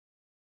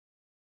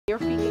Your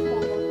feet get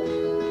cold.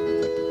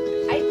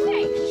 I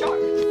think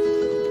shorts.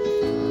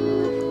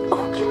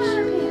 Oh, come on,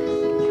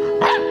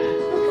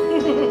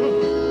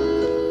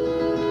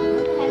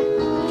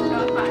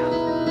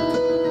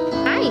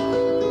 Hi.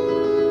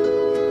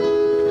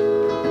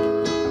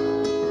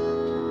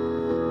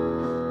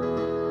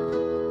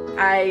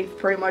 I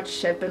pretty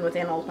much have been with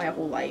animals my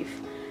whole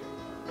life.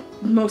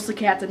 Mostly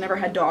cats. I never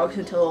had dogs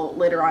until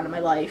later on in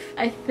my life.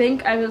 I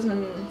think I was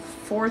in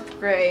 4th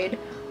grade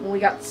when we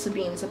got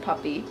Sabine as a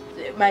puppy.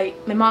 My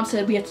mom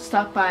said we had to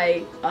stop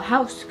by a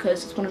house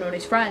because it's one of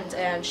Noni's friends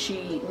and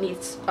she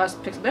needs us to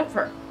pick something up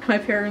for her. My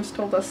parents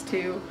told us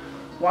to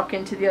walk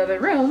into the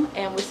other room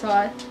and we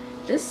saw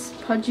this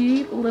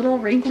pudgy little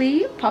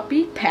wrinkly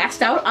puppy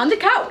passed out on the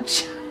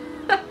couch.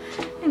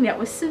 And that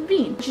was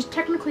Sabine. She's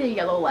technically a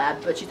yellow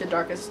lab, but she's the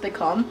darkest they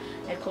come.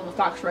 And it's called the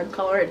fox red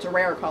color. It's a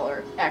rare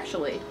color,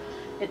 actually.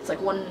 It's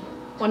like one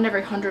in every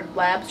 100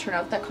 labs turn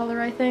out that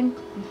color, I think.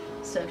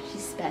 So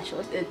she's special.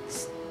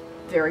 It's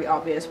very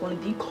obvious. One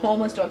of the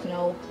calmest dogs I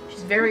know.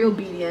 She's very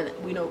obedient.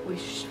 We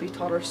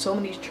taught her so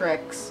many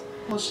tricks.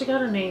 Well, she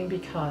got her name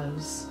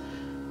because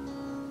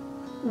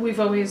we've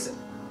always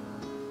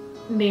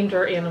named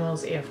our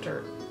animals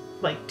after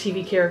like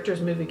TV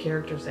characters, movie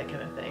characters, that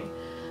kind of thing.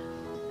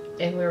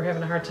 And we were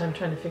having a hard time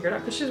trying to figure it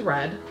out because she's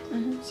red.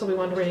 So we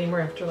wanted to rename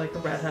her after like a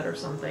redhead or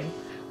something.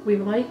 We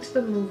liked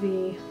the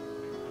movie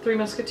Three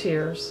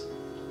Musketeers,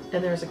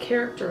 and there's a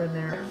character in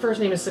there. Her first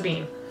name is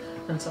Sabine,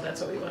 and so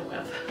that's what we went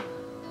with.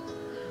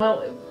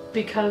 Well,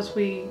 because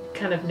we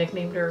kind of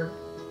nicknamed her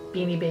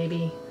Beanie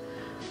Baby,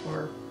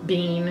 or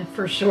Bean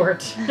for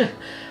short,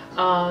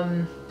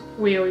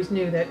 we always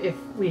knew that if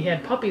we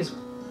had puppies,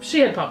 she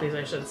had puppies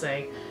I should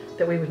say,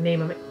 that we would name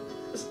them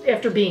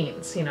after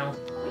beans, you know.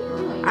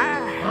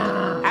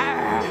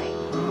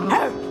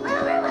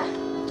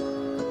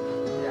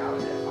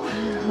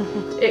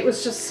 It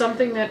was just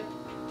something that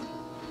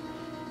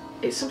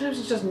sometimes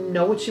you just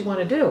know what you want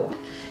to do.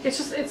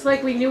 It's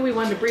like we knew we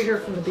wanted to breed her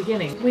from the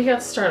beginning. We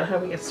got started, how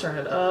did we get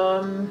started?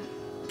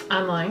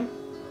 Online,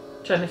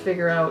 trying to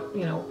figure out,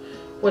 you know,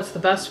 what's the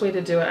best way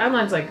to do it.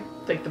 Online's like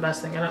the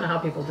best thing. I don't know how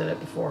people did it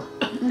before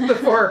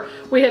before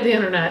we had the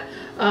internet.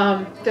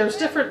 There's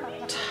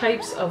different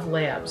types of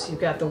labs. You've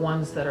got the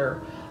ones that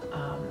are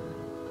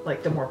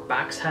like the more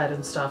box head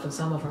and stuff, and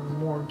some of them are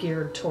more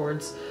geared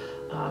towards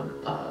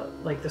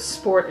like the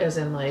sport, as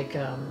in like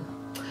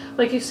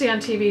you see on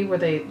TV where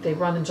they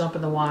run and jump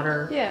in the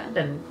water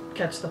and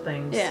catch the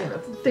things, you know,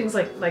 things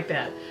like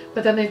that.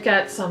 But then they've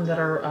got some that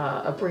are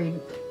a breed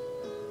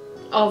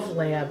of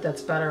lab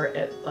that's better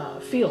at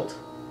field,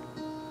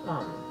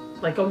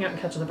 like going out and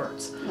catching the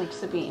birds. Like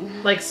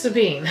Sabine. Like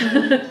Sabine.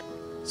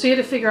 So you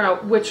had to figure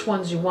out which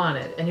ones you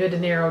wanted, and you had to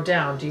narrow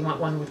down. Do you want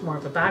one with more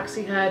of a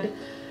boxy head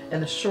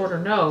and a shorter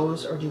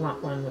nose, or do you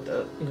want one with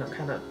a, you know,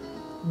 kind of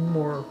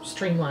more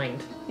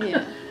streamlined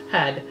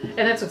head? And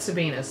that's what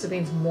Sabine is.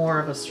 Sabine's more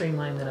of a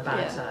streamline than a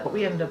box head. What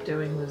we ended up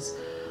doing was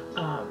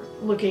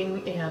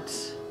looking at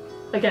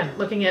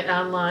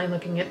online,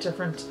 looking at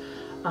different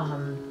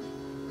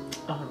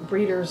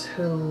breeders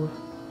who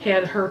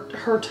had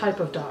her type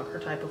of dog, her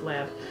type of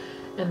lab,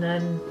 and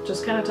then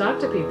just kind of talk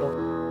to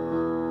people.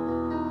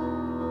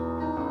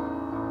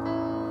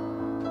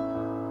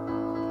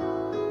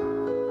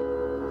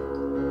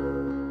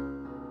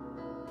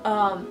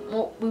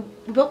 Well, we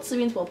built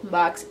Sabine's welcome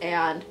box,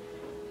 and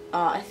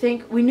I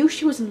think we knew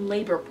she was in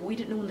labor, but we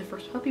didn't know when the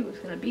first puppy was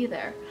going to be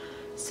there.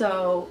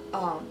 So,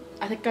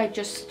 I think I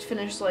just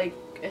finished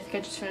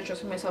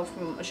dressing myself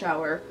from a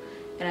shower,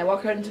 and I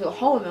walked out into the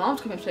hall, and my mom's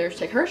coming upstairs to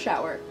take her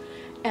shower.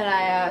 And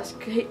I asked,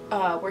 hey,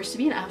 where's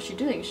Sabine? How's she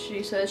doing?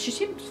 She says, she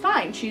seems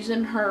fine. She's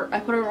in her, I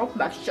put her in her open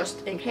box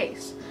just in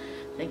case.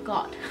 Thank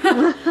God.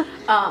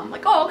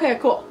 Like, oh, okay,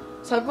 cool.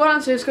 So I go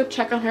downstairs, go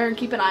check on her and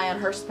keep an eye on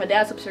her since my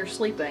dad's upstairs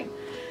sleeping.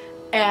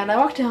 And I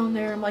walk down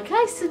there, I'm like,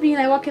 hi Sabine.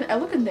 I look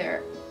in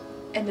there,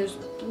 and there's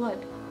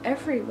blood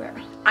everywhere.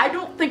 I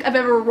don't think I've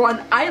ever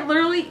run. I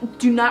literally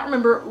do not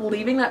remember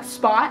leaving that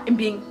spot and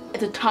being at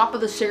the top of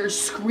the stairs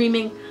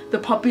screaming, the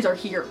puppies are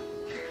here.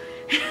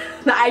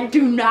 I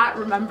do not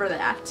remember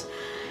that.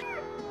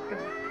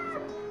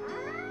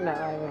 No,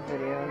 I have a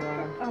video of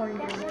that. Oh,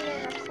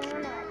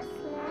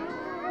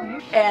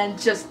 and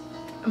just,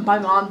 my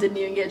mom didn't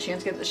even get a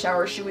chance to get in the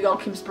shower. We all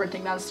came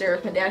sprinting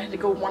downstairs. My dad had to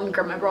go run and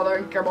grab my brother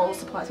and grab all the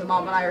supplies. My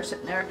mom and I are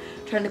sitting there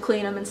trying to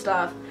clean them and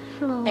stuff.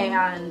 Aww.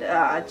 And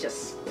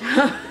just...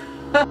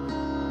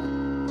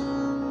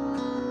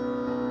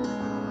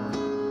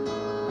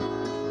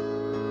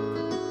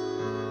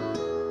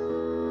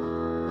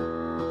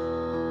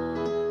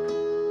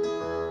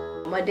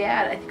 My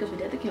dad, I think it was my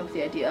dad that came up with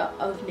the idea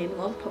of naming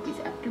all the puppies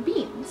after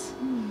beans.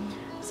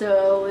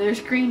 So there's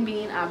Green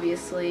Bean,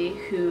 obviously,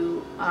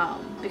 who,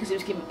 because he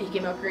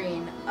came out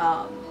green,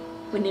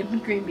 we named him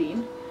Green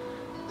Bean.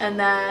 And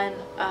then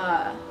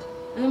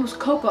it was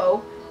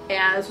Coco,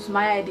 and this was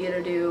my idea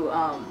to do,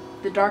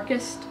 the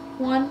darkest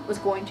one was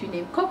going to be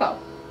named Coco,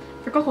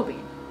 for Cocoa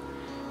Bean.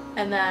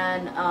 And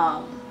then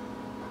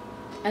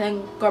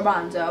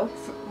Garbanzo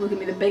was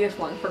going to be the biggest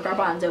one for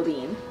Garbanzo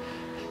Bean.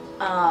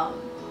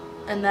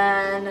 And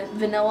then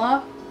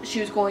Vanilla,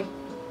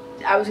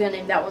 I was gonna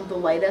name that one the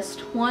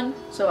lightest one.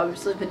 So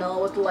obviously Vanilla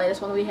was the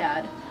lightest one we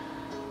had.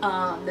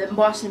 Then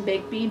Boston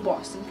Baked Bean,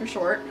 Boston for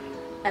short.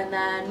 And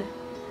then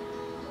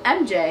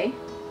MJ,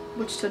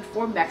 which stood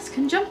for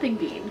Mexican Jumping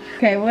Bean.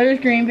 Okay, well there's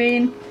Green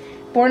Bean.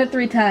 Born at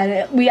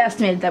 310. We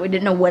estimated that. We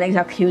didn't know when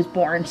exactly he was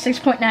born.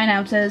 6.9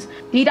 ounces.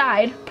 He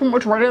died pretty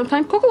much right at the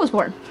time Coco was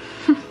born.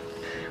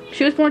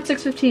 She was born at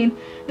 6:15.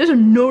 There's a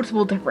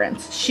noticeable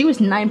difference. She was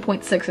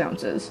 9.6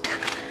 ounces.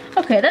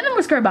 Okay, then there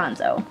was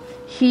Garbanzo.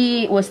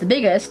 He was the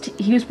biggest.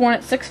 He was born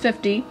at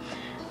 6:50,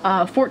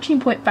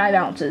 14.5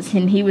 ounces,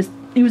 and he was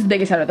the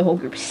biggest out of the whole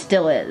group.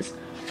 Still is.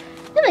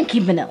 And then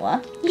came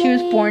Vanilla. She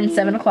was born at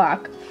 7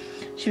 o'clock.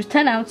 She was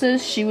 10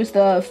 ounces. She was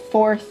the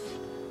 4th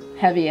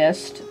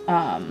heaviest.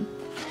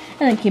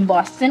 And then came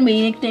Boston.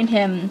 We nicknamed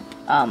him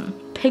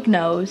Pig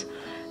Nose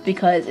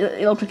because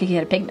it looked like he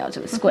had a pig nose.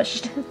 It was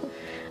squished.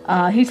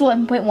 He was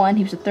 11.1.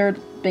 He was the 3rd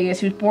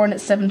biggest. He was born at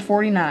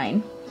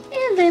 7:49.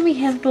 And then we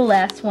have the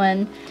last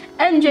one,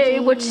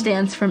 MJ, which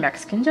stands for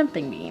Mexican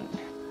Jumping Bean.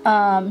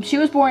 He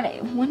was born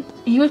at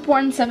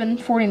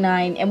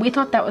 7:49, and we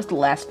thought that was the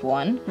last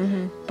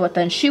one. But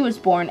then she was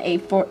born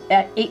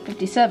at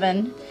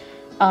 8:57.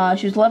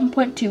 She was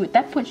 11.2. At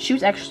that point, she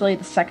was actually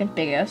the 2nd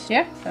biggest.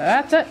 Yeah, so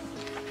that's it.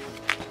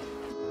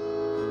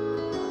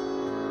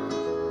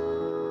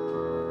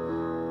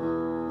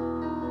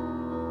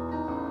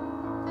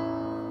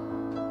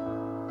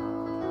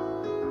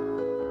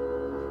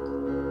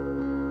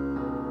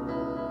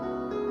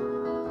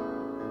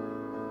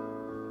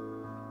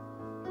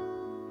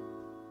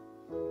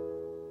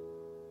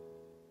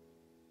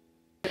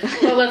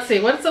 Well, let's see.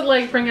 What's it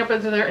like bringing up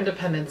into their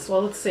independence?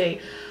 Well, let's see.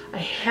 I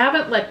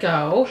haven't let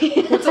go.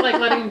 What's it like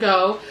letting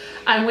go?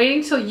 I'm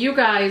waiting till you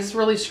guys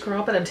really screw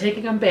up and I'm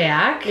taking them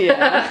back.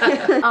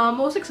 Yeah.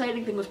 Most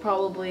exciting thing was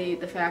probably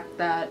the fact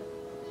that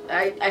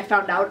I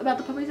found out about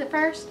the puppies at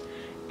first,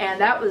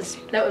 and that was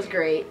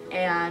great.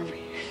 And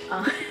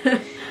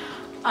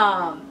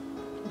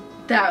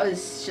that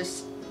was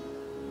just,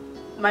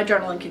 my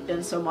adrenaline kicked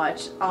in so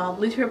much.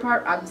 Least favorite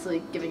part,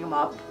 obviously giving them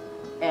up,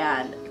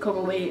 and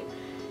Coco wait.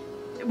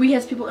 We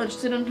had people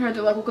interested in her.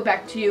 They're like, we'll go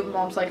back to you.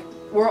 Mom's like,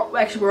 we're all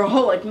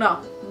like,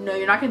 no,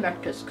 you're not getting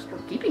back to us because we're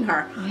keeping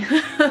her.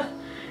 Yeah.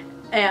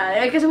 And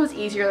I guess it was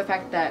easier the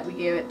fact that we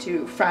gave it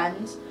to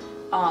friends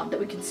that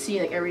we could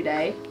see like every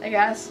day, I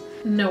guess.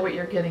 Know what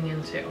you're getting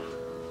into.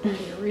 Do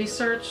your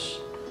research.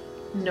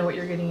 Know what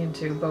you're getting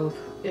into, both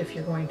if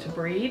you're going to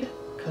breed,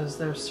 because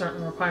there's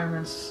certain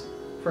requirements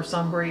for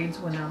some breeds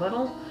when they're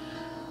little,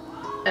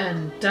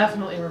 and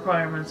definitely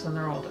requirements when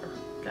they're older.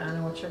 Gotta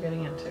know what you're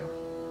getting into.